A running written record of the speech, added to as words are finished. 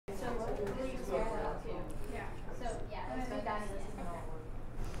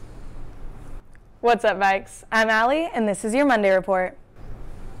What's up, Vikes? I'm Allie, and this is your Monday Report.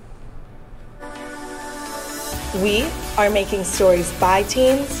 We are making stories by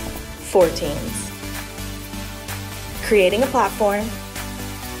teens, for teens. Creating a platform,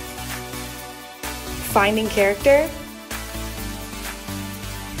 finding character,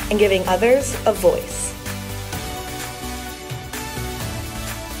 and giving others a voice.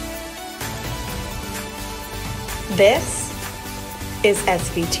 This is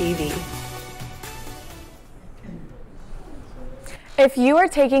SVTV. If you are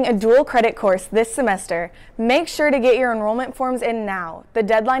taking a dual credit course this semester, make sure to get your enrollment forms in now. The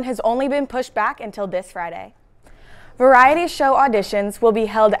deadline has only been pushed back until this Friday. Variety show auditions will be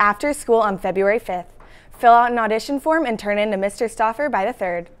held after school on February 5th. Fill out an audition form and turn in to Mr. Stauffer by the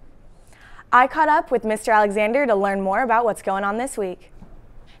 3rd. I caught up with Mr. Alexander to learn more about what's going on this week.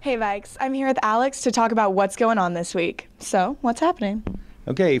 Hey Vikes, I'm here with Alex to talk about what's going on this week. So, what's happening?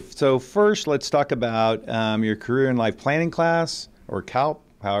 Okay, so first let's talk about your career and life planning class, or CALP,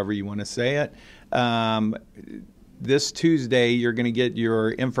 however you want to say it. This Tuesday, you're going to get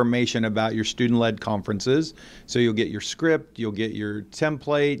your information about your student-led conferences. So you'll get your script, you'll get your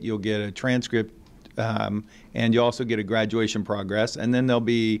template, you'll get a transcript, and you'll also get a graduation progress. And then there'll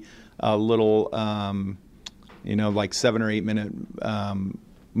be a little, like 7 or 8 minute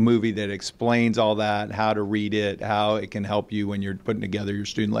movie that explains all that, how to read it, how it can help you when you're putting together your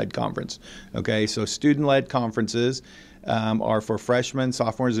student-led conference. Okay, so student-led conferences are for freshmen,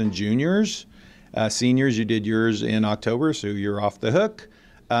 sophomores, and juniors. Seniors, you did yours in October, so you're off the hook.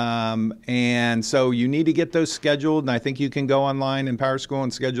 And so you need to get those scheduled, and I think you can go online in PowerSchool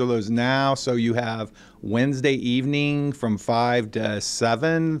and schedule those now. So you have Wednesday evening from 5 to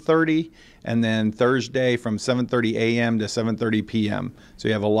 7:30, and then Thursday from 7:30 a.m. to 7:30 p.m. So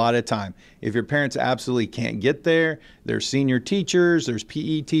you have a lot of time. If your parents absolutely can't get there, there's senior teachers, there's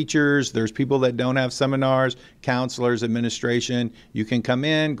PE teachers, there's people that don't have seminars, counselors, administration. You can come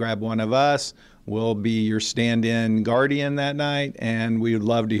in, grab one of us. We'll be your stand-in guardian that night, and we would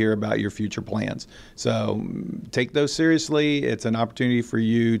love to hear about your future plans. So take those seriously. It's an opportunity for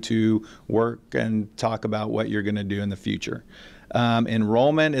you to work and talk about what you're going to do in the future.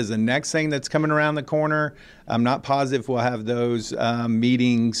 Enrollment is the next thing that's coming around the corner. I'm not positive we'll have those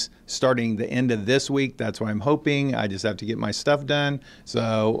meetings starting the end of this week. That's what I'm hoping. I just have to get my stuff done.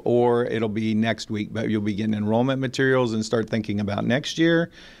 So, or it'll be next week, but you'll be getting enrollment materials and start thinking about next year.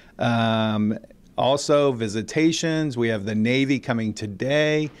 Also, visitations. We have the Navy coming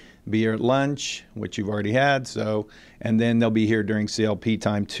today, be here at lunch, which you've already had. So, and then they'll be here during CLP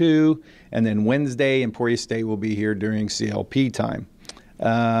time too. And then Wednesday, Emporia State will be here during CLP time.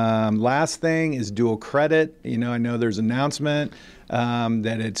 Last thing is dual credit. I know there's an announcement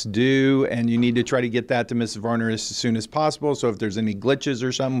that it's due, and you need to try to get that to Mrs. Varner as soon as possible. So if there's any glitches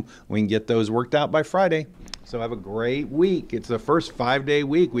or something, we can get those worked out by Friday. So have a great week. It's the first 5-day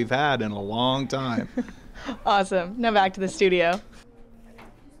week we've had in a long time. Awesome. Now back to the studio.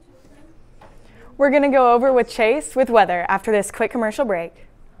 We're going to go over with Chase with weather after this quick commercial break.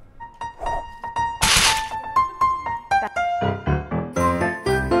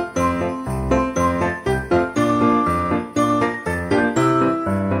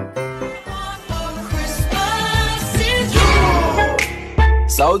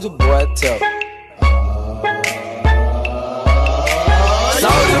 Soldier boy, tough.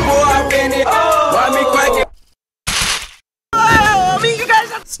 Soldier boy, I've been it. Why me cracking? Oh, you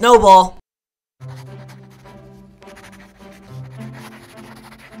guys are Snowball.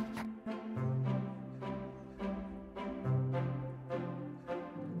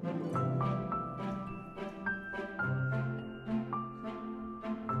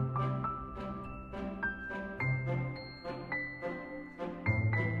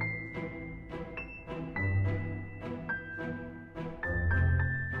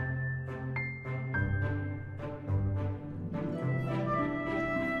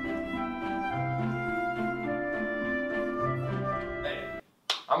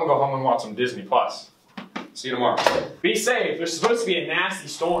 I'm gonna go home and watch some Disney Plus. See you tomorrow. Be safe. There's supposed to be a nasty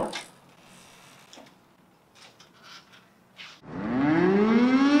storm.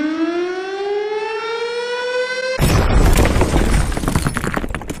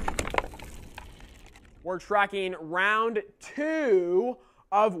 We're tracking round 2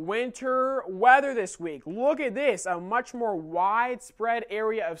 of winter weather this week. Look at this, a much more widespread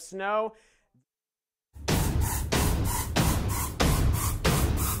area of snow.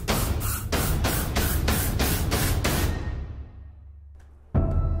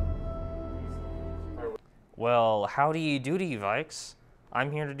 Well, howdy doody, Vikes.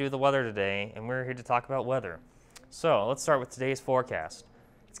 I'm here to do the weather today, and we're here to talk about weather. So let's start with today's forecast.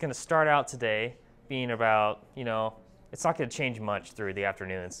 It's going to start out today being about, it's not going to change much through the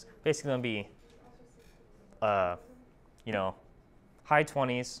afternoon. It's basically going to be, high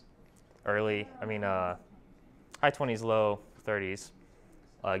 20s, high 20s, low 30s.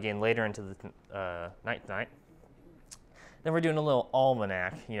 Again, later into the night tonight. Then we're doing a little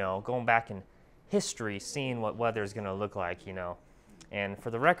almanac, going back in history, seeing what weather is going to look like, And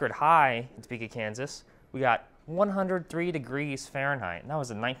for the record high in Topeka, Kansas, we got 103 degrees Fahrenheit, and that was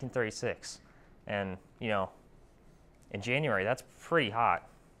in 1936. And, in January, that's pretty hot.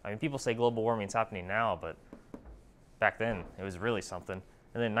 I mean, people say global warming is happening now, but back then, it was really something.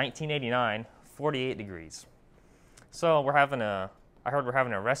 And then 1989, 48 degrees. So I heard we're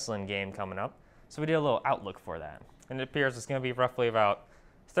having a wrestling game coming up, so we did a little outlook for that. And it appears it's going to be roughly about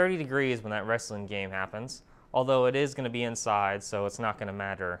 30 degrees when that wrestling game happens, although it is going to be inside, so it's not going to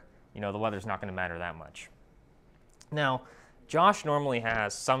matter, the weather's not going to matter that much. Now, Josh normally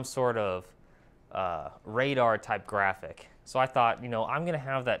has some sort of radar type graphic, so I thought, I'm going to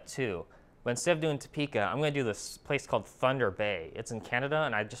have that too. But instead of doing Topeka, I'm going to do this place called Thunder Bay. It's in Canada,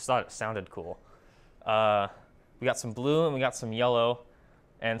 and I just thought it sounded cool. We got some blue and we got some yellow,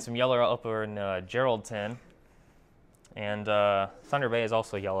 and some yellow over in Geraldton. And Thunder Bay is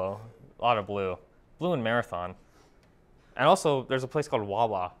also yellow, a lot of blue. Blue in Marathon. And also, there's a place called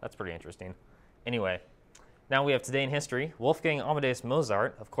Wawa. That's pretty interesting. Anyway, now we have Today in History. Wolfgang Amadeus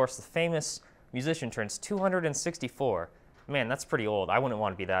Mozart, of course, the famous musician, turns 264. Man, that's pretty old. I wouldn't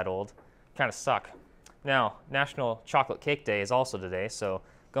want to be that old. Kind of suck. Now, National Chocolate Cake Day is also today, so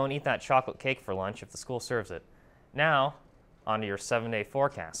go and eat that chocolate cake for lunch if the school serves it. Now, on to your 7-day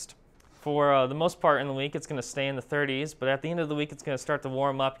forecast. For the most part in the week, it's going to stay in the 30s, but at the end of the week, it's going to start to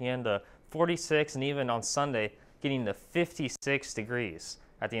warm up again to 46, and even on Sunday, getting to 56 degrees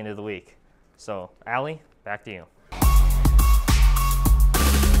at the end of the week. So, Allie, back to you.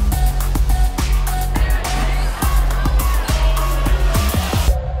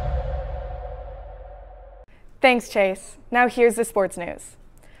 Thanks, Chase. Now here's the sports news.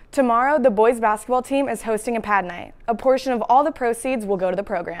 Tomorrow, the boys basketball team is hosting a pad night. A portion of all the proceeds will go to the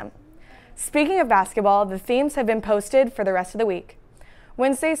program. Speaking of basketball, the themes have been posted for the rest of the week.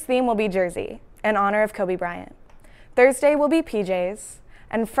 Wednesday's theme will be Jersey, in honor of Kobe Bryant. Thursday will be PJs,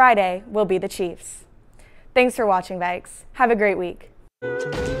 and Friday will be the Chiefs. Thanks for watching, Vikes. Have a great week.